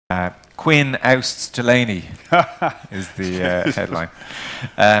Quinn ousts Delaney is the headline.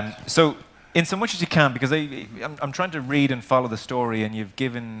 So, in so much as you can, because I'm trying to read and follow the story, and you've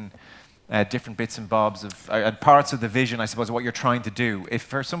given different bits and bobs of parts of the vision, I suppose, of what you're trying to do. If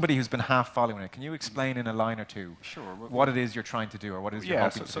for somebody who's been half following it, can you explain in a line or two what it is you're trying to do, or what it is you're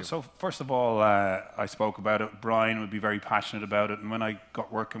hoping to do? So first of all, I spoke about it. Brian would be very passionate about it, and when I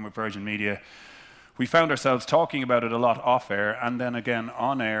got working with Virgin Media, we found ourselves talking about it a lot off air, and then again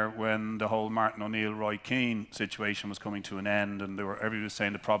on air when the whole Martin O'Neill, Roy Keane situation was coming to an end, and everybody was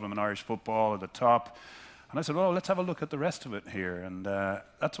saying the problem in Irish football at the top. And I said, well, let's have a look at the rest of it here. And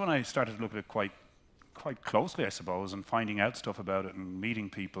that's when I started to look at it quite closely, I suppose, and finding out stuff about it and meeting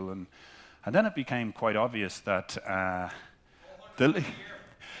people. And then it became quite obvious that that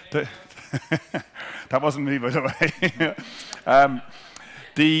wasn't me, by the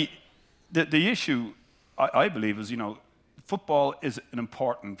way. The issue, I believe, is, football is an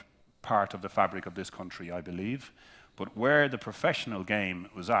important part of the fabric of this country, I believe. But where the professional game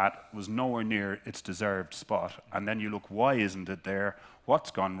was at was nowhere near its deserved spot. And then you look, why isn't it there?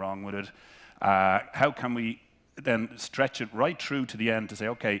 What's gone wrong with it? How can we then stretch it right through to the end to say,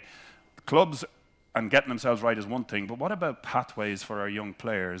 okay, clubs and getting themselves right is one thing, but what about pathways for our young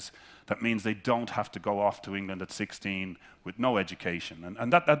players that means they don't have to go off to England at 16 with no education?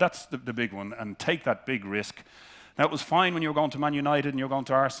 And that's the big one, and take that big risk. Now, it was fine when you were going to Man United and you were going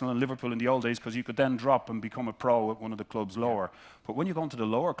to Arsenal and Liverpool in the old days, because you could then drop and become a pro at one of the clubs lower. But when you go into the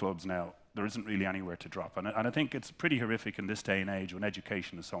lower clubs now, there isn't really anywhere to drop. And I think it's pretty horrific in this day and age when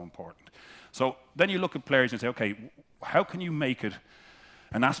education is so important. So then you look at players and say, okay, how can you make it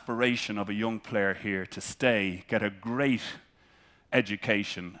an aspiration of a young player here to stay, get a great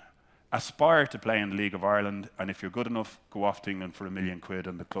education, aspire to play in the League of Ireland, and if you're good enough, go off to England for £1 million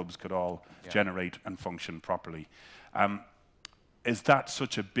and the clubs could all generate and function properly. Is that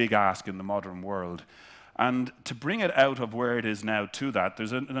such a big ask in the modern world? And to bring it out of where it is now to that,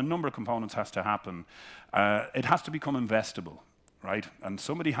 there's a number of components has to happen. It has to become investable, right? And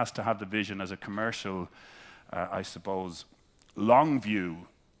somebody has to have the vision as a commercial, I suppose, long view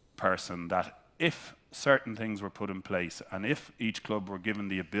person, that if certain things were put in place and if each club were given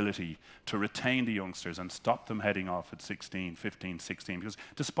the ability to retain the youngsters and stop them heading off at 16, 15, 16, because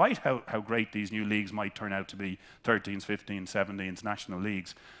despite how great these new leagues might turn out to be, 13s, 15s, 17s, national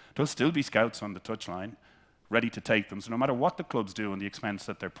leagues, there'll still be scouts on the touchline ready to take them. So no matter what the clubs do and the expense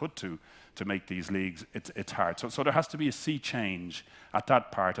that they're put to make these leagues, it's hard. So there has to be a sea change at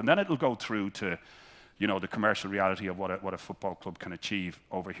that part, and then it'll go through to the commercial reality of what a football club can achieve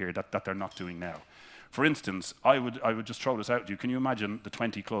over here that they're not doing now. For instance, I would just throw this out to you. Can you imagine the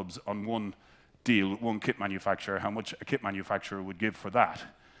 20 clubs on one deal, one kit manufacturer, how much a kit manufacturer would give for that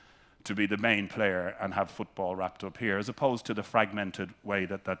to be the main player and have football wrapped up here, as opposed to the fragmented way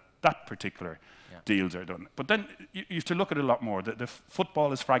that particular deals are done. But then you have to look at it a lot more. The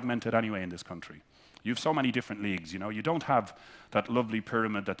football is fragmented anyway in this country. You have so many different leagues, You don't have that lovely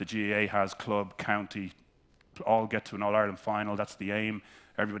pyramid that the GAA has, club, county, all get to an All-Ireland final. That's the aim.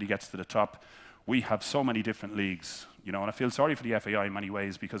 Everybody gets to the top. We have so many different leagues, and I feel sorry for the FAI in many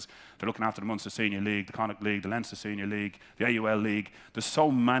ways, because they're looking after the Munster Senior League, the Connacht League, the Leinster Senior League, the AUL League. There's so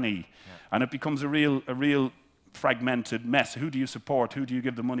many, and it becomes a real fragmented mess. Who do you support? Who do you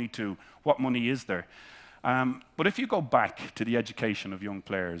give the money to? What money is there? But if you go back to the education of young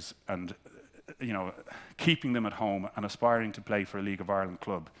players and keeping them at home and aspiring to play for a League of Ireland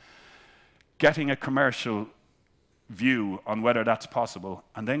club, getting a commercial view on whether that's possible,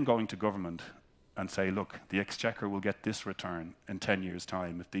 and then going to government and say, look, the Exchequer will get this return in 10 years'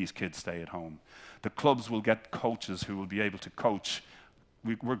 time if these kids stay at home. The clubs will get coaches who will be able to coach.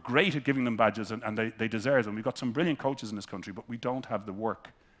 We're great at giving them badges, and they deserve them. We've got some brilliant coaches in this country, but we don't have the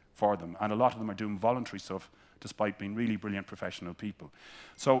work for them. And a lot of them are doing voluntary stuff despite being really brilliant professional people.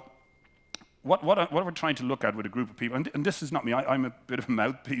 So what we're trying to look at with a group of people, and this is not me, I'm a bit of a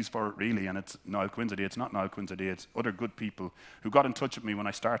mouthpiece for it really, and it's Niall Quinn's idea. It's not Niall Quinn's idea, it's other good people who got in touch with me when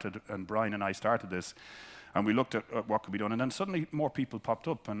I started, and Brian and I started this, and we looked at what could be done, and then suddenly more people popped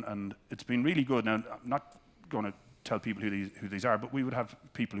up, and it's been really good. Now, I'm not going to tell people who these are, but we would have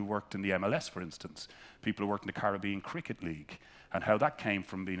people who worked in the MLS, for instance, people who worked in the Caribbean Cricket League, and how that came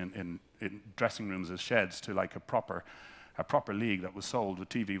from being in dressing rooms as sheds to like a proper league that was sold with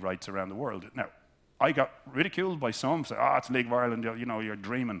TV rights around the world. Now, I got ridiculed by some, say, it's League of Ireland, you're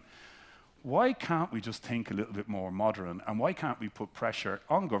dreaming. Why can't we just think a little bit more modern, and why can't we put pressure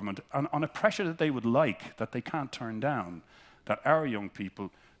on government, and on a pressure that they would like, that they can't turn down, that our young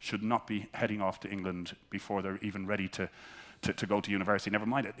people should not be heading off to England before they're even ready to go to university. Never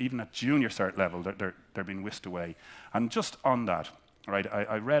mind it, even at junior cert level, they're being whisked away. And just on that, right?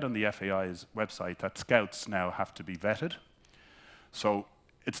 I read on the FAI's website that scouts now have to be vetted. So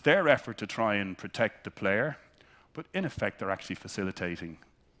it's their effort to try and protect the player, but in effect they're actually facilitating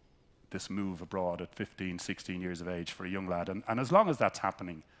this move abroad at 15, 16 years of age for a young lad. And as long as that's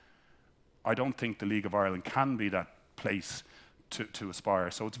happening, I don't think the League of Ireland can be that place to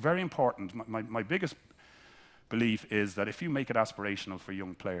aspire. So it's very important. My biggest belief is that if you make it aspirational for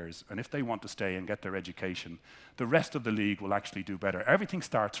young players, and if they want to stay and get their education, the rest of the league will actually do better. Everything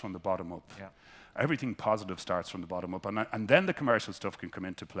starts from the bottom up. Yeah. Everything positive starts from the bottom up, and then the commercial stuff can come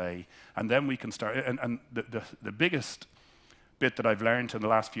into play, and then we can start. And the biggest bit that I've learned in the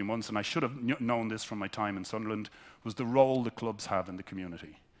last few months, and I should have known this from my time in Sunderland, was the role the clubs have in the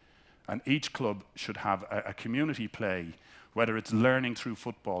community. And each club should have a community play, whether it's learning through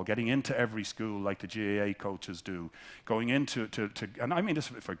football, getting into every school like the GAA coaches do, going into, and I mean this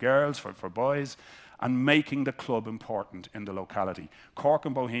for girls, for boys, and making the club important in the locality. Cork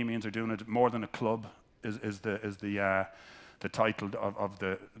and Bohemians are doing it more than a club, is the title of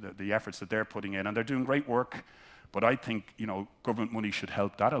the efforts that they're putting in, and they're doing great work. But I think, you know, government money should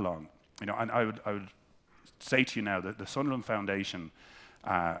help that along. You know, and I would say to you now that the Sunderland Foundation,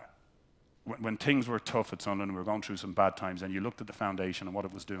 when things were tough at Sunderland, we were going through some bad times, and you looked at the foundation and what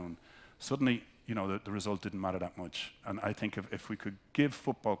it was doing, suddenly, you know, the result didn't matter that much. And I think if we could give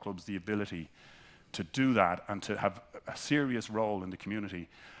football clubs the ability to do that and to have a serious role in the community,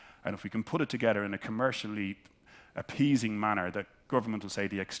 and if we can put it together in a commercially appeasing manner that government will say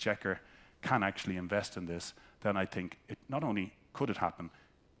the Exchequer can actually invest in this, then I think it not only could it happen,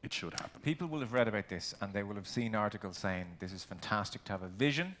 it should happen. People will have read about this, and they will have seen articles saying this is fantastic to have a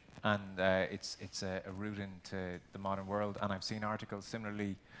vision, and it's a route into the modern world. And I've seen articles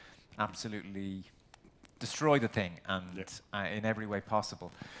similarly absolutely destroy the thing, and in every way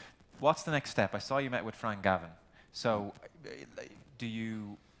possible. What's the next step? I saw you met with Frank Gavin. So do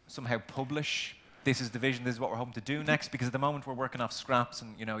you somehow publish, this is the vision, this is what we're hoping to do next? Because at the moment we're working off scraps,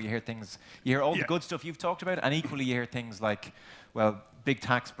 and you know, you hear things, you hear all the good stuff you've talked about, and equally you hear things like, well, big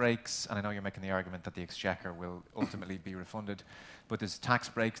tax breaks, and I know you're making the argument that the Exchequer will ultimately be refunded, but there's tax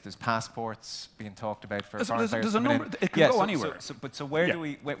breaks, there's passports being talked about for foreign players. There's a number, it can go anywhere. So where do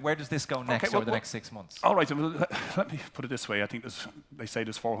we, where does this go next over the next 6 months? All right, well, let me put it this way. I think they say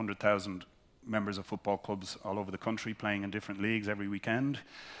there's 400,000 members of football clubs all over the country playing in different leagues every weekend.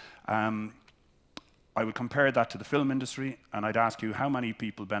 I would compare that to the film industry, and I'd ask you how many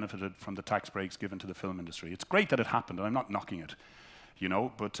people benefited from the tax breaks given to the film industry. It's great that it happened, and I'm not knocking it, you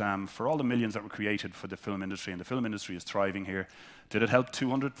know, but for all the millions that were created for the film industry, and the film industry is thriving here, did it help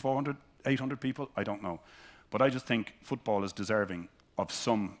 200, 400, 800 people? I don't know. But I just think football is deserving of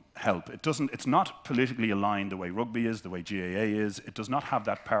some help. It's not politically aligned the way rugby is, the way GAA is. It does not have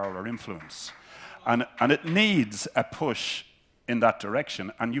that power or influence. And it needs a push in that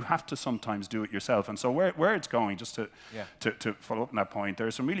direction, and you have to sometimes do it yourself. And so where it's going, just to follow up on that point, there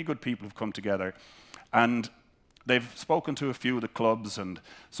are some really good people who've come together, and they've spoken to a few of the clubs, and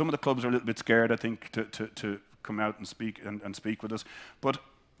some of the clubs are a little bit scared, I think, to come out and speak with us. But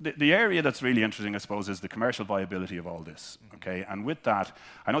the area that's really interesting, I suppose, is the commercial viability of all this. Okay, and with that,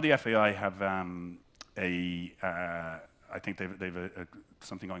 I know the FAI have I think they've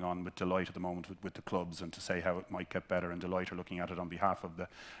something going on with Deloitte at the moment with the clubs, and to say how it might get better, and Deloitte are looking at it on behalf of the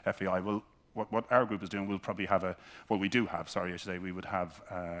FAI. Well, what our group is doing, we'll probably have we do have, sorry, I should say, we would have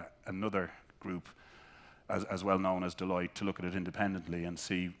another group as well known as Deloitte to look at it independently and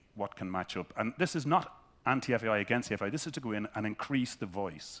see what can match up. And this is not anti-FAI against the FAI, this is to go in and increase the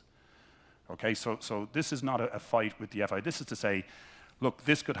voice. Okay, so this is not a fight with the FAI, this is to say, look,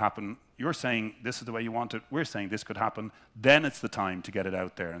 this could happen. You're saying this is the way you want it. We're saying this could happen. Then it's the time to get it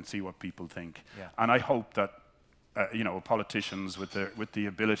out there and see what people think. Yeah. And I hope that you know, politicians with the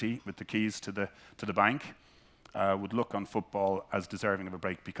ability, with the keys to the bank, would look on football as deserving of a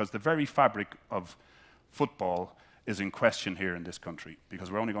break, because the very fabric of football is in question here in this country,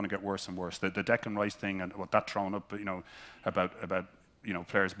 because we're only going to get worse and worse. The Declan Rice thing and what that thrown up, you know, about you know,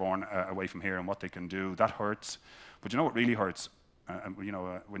 players born away from here and what they can do, that hurts. But you know what really hurts? You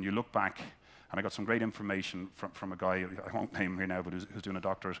know, when you look back, and I got some great information from a guy, I won't name him here now, but who's doing a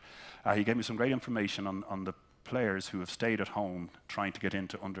doctorate. He gave me some great information on the players who have stayed at home trying to get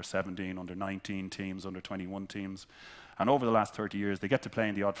into under 17, under 19 teams, under 21 teams. And over the last 30 years, they get to play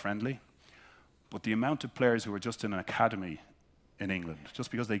in the odd friendly. But the amount of players who are just in an academy in England,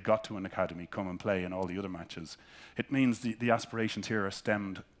 just because they got to an academy, come and play in all the other matches, it means the aspirations here are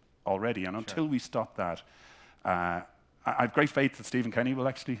stemmed already. And until we stop that, I have great faith that Stephen Kenny will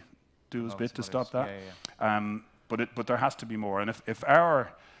actually do his bit to stop that. But there has to be more. And if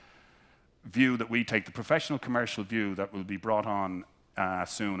our view that we take, the professional commercial view that will be brought on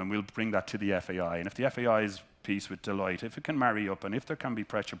soon, and we'll bring that to the FAI. And if the FAI's piece with Deloitte, if it can marry up, and if there can be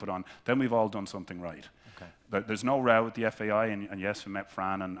pressure put on, then we've all done something right. Okay. There's no row with the FAI, and yes, we met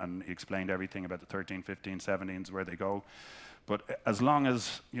Fran, and he explained everything about the 13, 15, 17s, where they go. But as long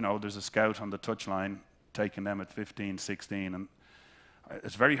as, you know, there's a scout on the touchline taking them at 15, 16, and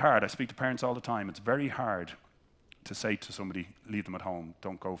it's very hard. I speak to parents all the time. It's very hard to say to somebody, leave them at home,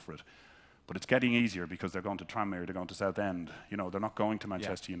 don't go for it. But it's getting easier because they're going to Tranmere, they're going to Southend. You know, they're not going to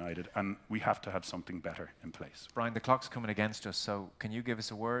Manchester United, and we have to have something better in place. Brian, the clock's coming against us, so can you give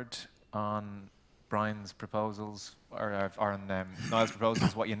us a word on Brian's proposals, or on Niall's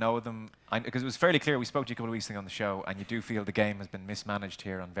proposals, what you know of them? Because it was fairly clear, we spoke to you a couple of weeks ago on the show, and you do feel the game has been mismanaged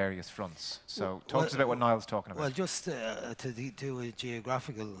here on various fronts. So talk to us about what Niall's talking about. Well, just to do a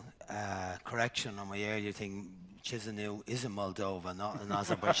geographical correction on my earlier thing, Chisinau is in Moldova, not in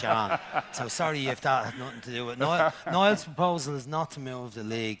Azerbaijan. So sorry if that had nothing to do with it. Niall's proposal is not to move the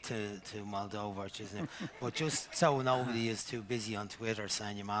league to Moldova or Chisinau, but just so nobody is too busy on Twitter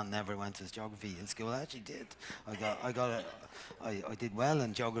saying your man never went to his geography in school. I actually did. I did well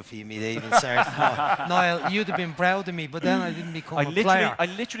in geography in my leaving cert. Niall, you'd have been proud of me, but then I didn't become a player. I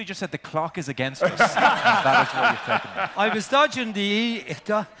literally just said the clock is against us. That is what you've taken. I was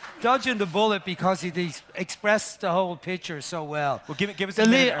dodging the bullet because he expressed the whole picture so well. Well, give us a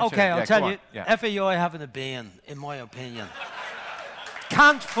minute. Okay, I'll tell you. Yeah. FAI having a ban, in my opinion.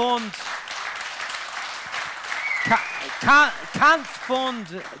 Can't fund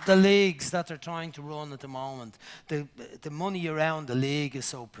the leagues that they're trying to run at the moment. The money around the league is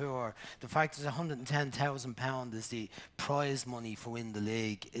so poor. The fact that £110,000 is the prize money for winning the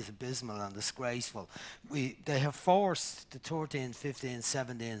league is abysmal and disgraceful. They have forced the 13s, 15s,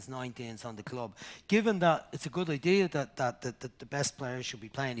 17s, 19s on the club. Given that it's a good idea that the best players should be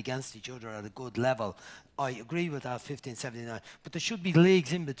playing against each other at a good level, I agree with that, 15, 17, but there should be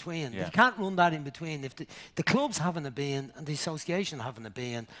leagues in between. Yeah. You can't run that in between. If the club's having a ban and the association having a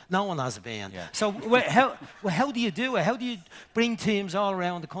ban, no one has a ban. Yeah. So how do you do it? How do you bring teams all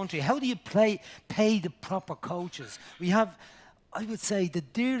around the country? How do you pay the proper coaches? We have, I would say, the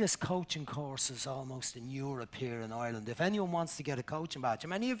dearest coaching courses almost in Europe here in Ireland. If anyone wants to get a coaching badge,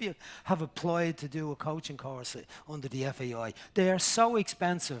 many of you have applied to do a coaching course under the FAI. They are so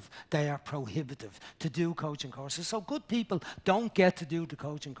expensive, they are prohibitive to do coaching courses. So good people don't get to do the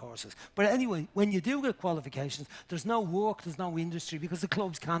coaching courses. But anyway, when you do get qualifications, there's no work, there's no industry, because the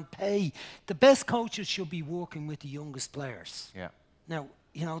clubs can't pay. The best coaches should be working with the youngest players. Yeah. Now,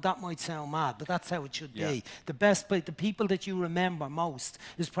 you know, that might sound mad, but that's how it should be. The people that you remember most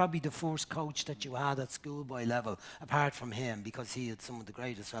is probably the first coach that you had at schoolboy level, apart from him, because he had some of the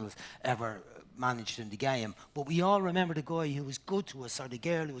greatest fellas ever managed in the game. But we all remember the guy who was good to us, or the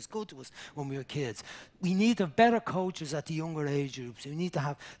girl who was good to us when we were kids. We need to have better coaches at the younger age groups. We need to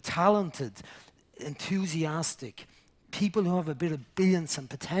have talented, enthusiastic people who have a bit of brilliance and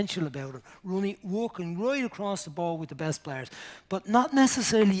potential about them, working right across the board with the best players, but not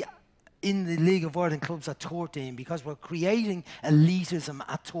necessarily in the League of Ireland clubs at 13, because we're creating elitism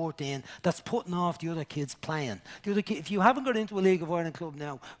at 13 that's putting off the other kids playing. If you haven't got into a League of Ireland club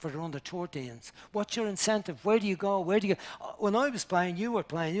now for the under 13s, what's your incentive? Where do you go? When I was playing, you were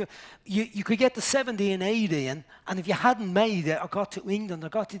playing, you could get the 17, 18, and if you hadn't made it or got to England or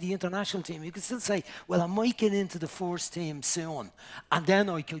got to the international team, you could still say, well, I might get into the first team soon, and then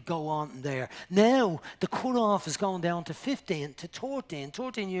I could go on there. Now, the cut-off is going down to 15 to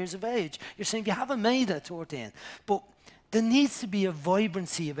 13 years of age. You're saying you haven't made it 14, but there needs to be a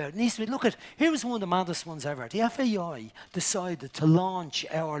vibrancy about it. It needs to be, look at, here was one of the maddest ones ever. The FAI decided to launch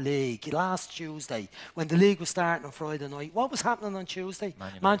our league last Tuesday when the league was starting on Friday night. What was happening on Tuesday?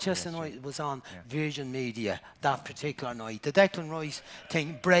 Manchester United was on Virgin Media that particular night. The Declan Rice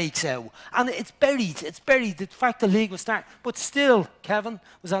thing breaks out. And it's buried. The fact the league was starting. But still, Kevin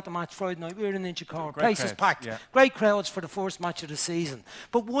was at the match Friday night. We were in Inchicore. Place was packed. Yeah. Great crowds for the first match of the season.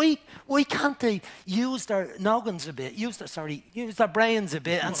 But why can't they use their noggins a bit? Use their brains a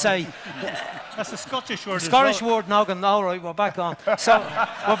bit and say... That's a Scottish word. Scottish word, noggin. All right, we're back on. So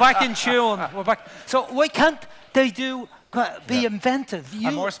we're back in tune. We're back. So why can't they be inventive?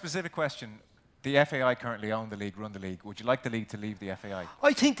 A more specific question. The FAI currently own the league, run the league. Would you like the league to leave the FAI?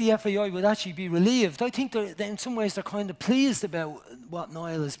 I think the FAI would actually be relieved. I think in some ways they're kind of pleased about what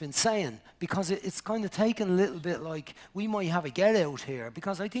Niall has been saying, because it's kind of taken a little bit like we might have a get out here,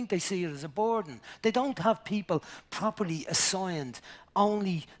 because I think they see it as a burden. They don't have people properly assigned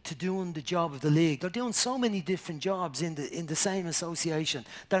only to doing the job of the league. They're doing so many different jobs in the same association.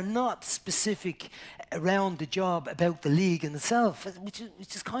 They're not specific around the job about the league in itself, which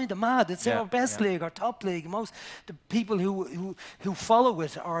is kind of mad. It's our best league, our top league. Most the people who follow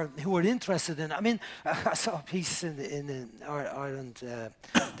it or who are interested in it. I mean, I saw a piece in Ireland,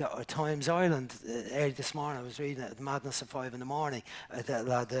 the Times Ireland early this morning. I was reading it at Madness at 5 in the morning. That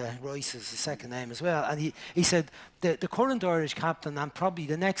lad Royce is the second name as well, and he said the current Irish captain and probably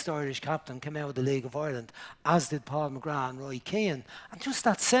the next Irish captain came out of the League of Ireland, as did Paul McGrath and Roy Keane. And just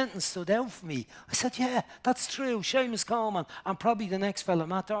that sentence stood out for me. I said, yeah, that's true. Seamus Coleman and probably the next fella,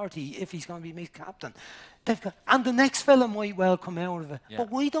 Matt Doherty, if he's going to be made captain. And the next fella might well come out of it. Yeah.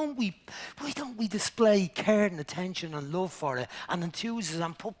 But why don't we display care and attention and love for it and enthusiasm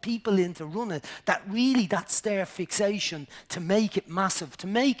and put people in to run it that really that's their fixation to make it massive, to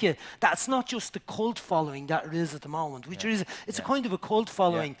make it that's not just the cult following that it is at the moment, which it's a kind of a cult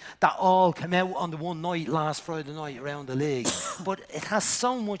following that all came out on the one night last Friday night around the league. But it has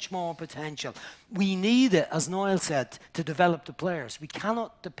so much more potential. We need it, as Niall said, to develop the players. We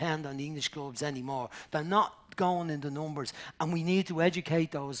cannot depend on the English clubs anymore. They're not going in the numbers, and we need to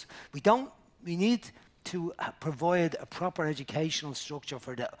educate those. We need to provide a proper educational structure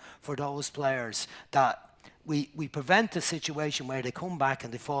for those players that we prevent a situation where they come back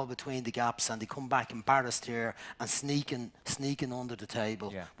and they fall between the gaps and they come back embarrassed here and sneaking under the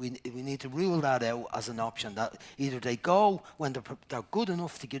table. Yeah. We need to rule that out as an option, that either they go when they're good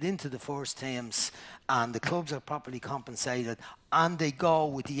enough to get into the first teams and the clubs are properly compensated, and they go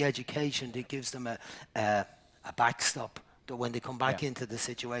with the education that gives them a backstop, that when they come back into the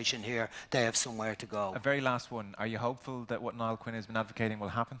situation here, they have somewhere to go. A very last one. Are you hopeful that what Niall Quinn has been advocating will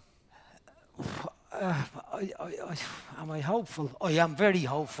happen? Am I hopeful? I am very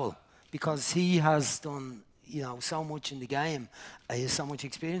hopeful, because he has done so much in the game. He has so much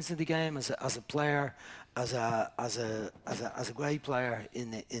experience in the game as a player, as a great player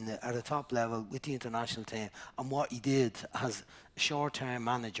at a top level with the international team, and what he did as a short-term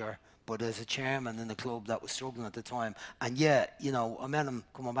manager, but as a chairman in a club that was struggling at the time. And I met him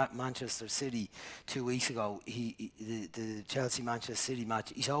coming back to Manchester City 2 weeks ago. The Chelsea-Manchester City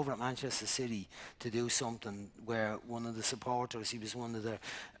match, he's over at Manchester City to do something where one of the supporters, he was one of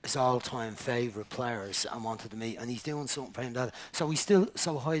his all-time favourite players and wanted to meet, and he's doing something for him. So he's still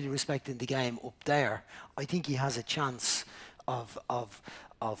so highly respected in the game up there. I think he has a chance of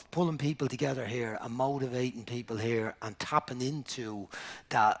pulling people together here and motivating people here and tapping into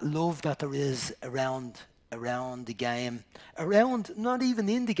that love that there is around the game, not even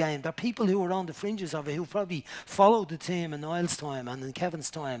in the game. There are people who are on the fringes of it who probably followed the team in Niall's time and in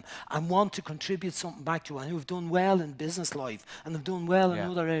Kevin's time and want to contribute something back to it, and who have done well in business life and have done well in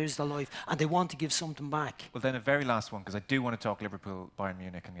other areas of their life, and they want to give something back. Well, then a very last one, because I do want to talk Liverpool, Bayern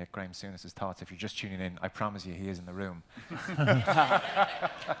Munich, and get Graeme Souness' thoughts. If you're just tuning in, I promise you he is in the room.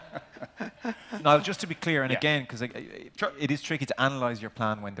 Now, just to be clear, and again, because it is tricky to analyse your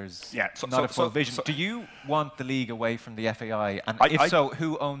plan when there's not a full vision. Do you want the league away from the FAI? And if so,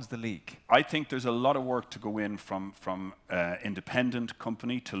 who owns the league? I think there's a lot of work to go in from independent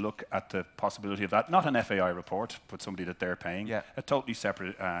company to look at the possibility of that. Not an FAI report, but somebody that they're paying. A totally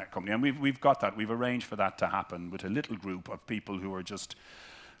separate company. And we've got that. We've arranged for that to happen with a little group of people who are just,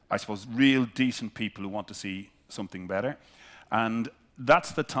 I suppose, real decent people who want to see something better. And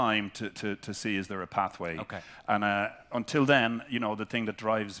that's the time to see, is there a pathway? Okay. And until then, the thing that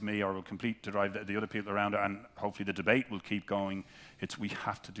drives me, or will complete to drive the other people around it, and hopefully the debate will keep going, we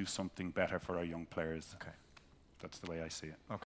have to do something better for our young players. Okay. That's the way I see it. Okay.